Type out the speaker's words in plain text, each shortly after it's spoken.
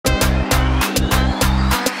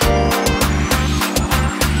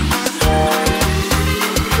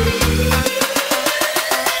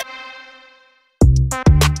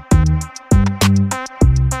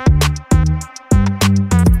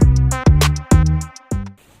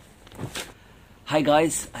Hi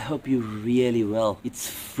guys, I hope you're really well. It's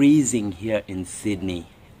freezing here in Sydney.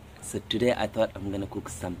 So today I thought I'm gonna cook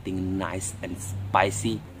something nice and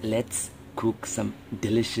spicy. Let's cook some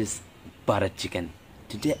delicious butter chicken.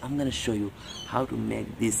 Today I'm gonna show you how to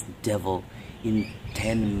make this devil in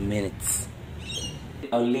 10 minutes.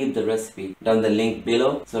 I'll leave the recipe down the link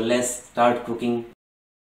below. So let's start cooking.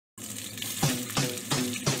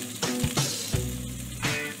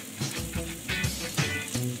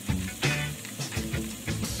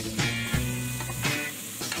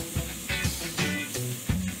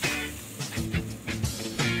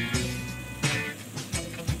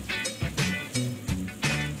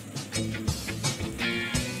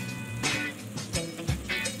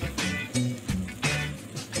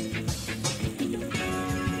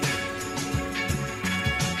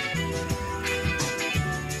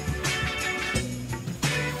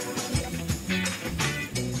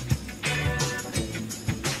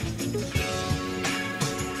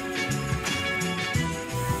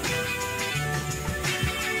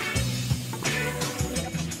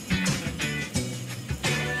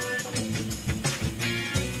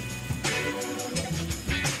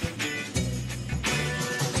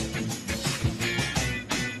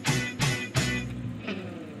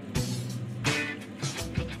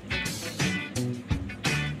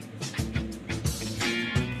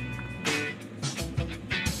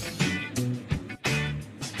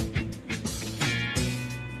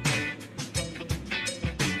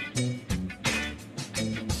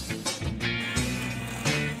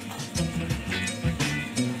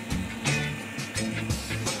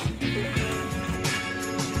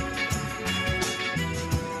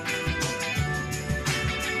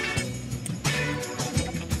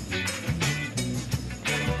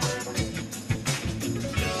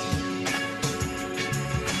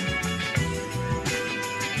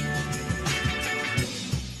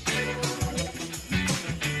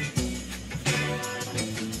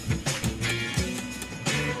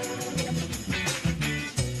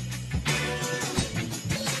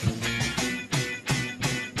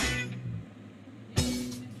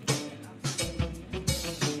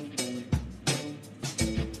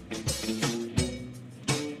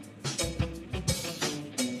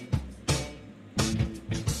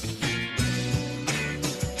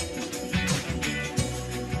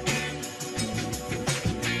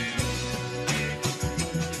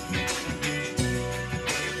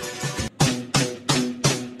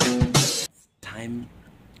 Time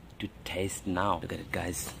to taste now. Look at it,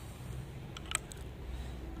 guys.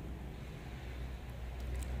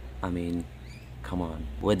 I mean, come on.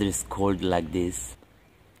 Weather is cold like this.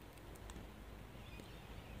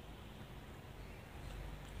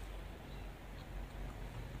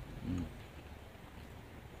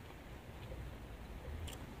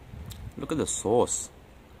 Look at the sauce.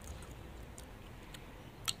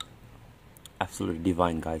 Absolutely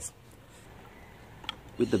divine, guys.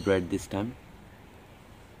 With the bread this time.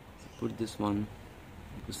 Put this one,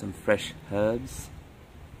 put some fresh herbs,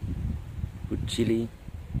 put chili,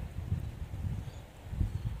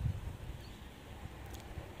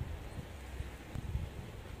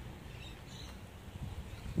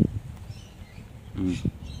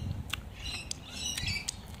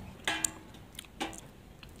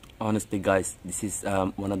 Honestly guys, this is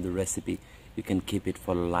one of the recipe you can keep it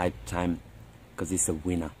for a lifetime because it's a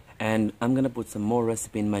winner. And I'm gonna put some more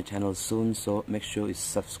recipe in my channel soon, so make sure you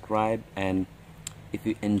subscribe. And if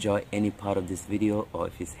you enjoy any part of this video or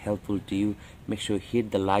if it's helpful to you, make sure you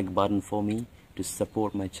hit the like button for me to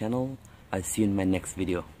support my channel. I'll see you in my next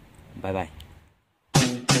video. Bye bye.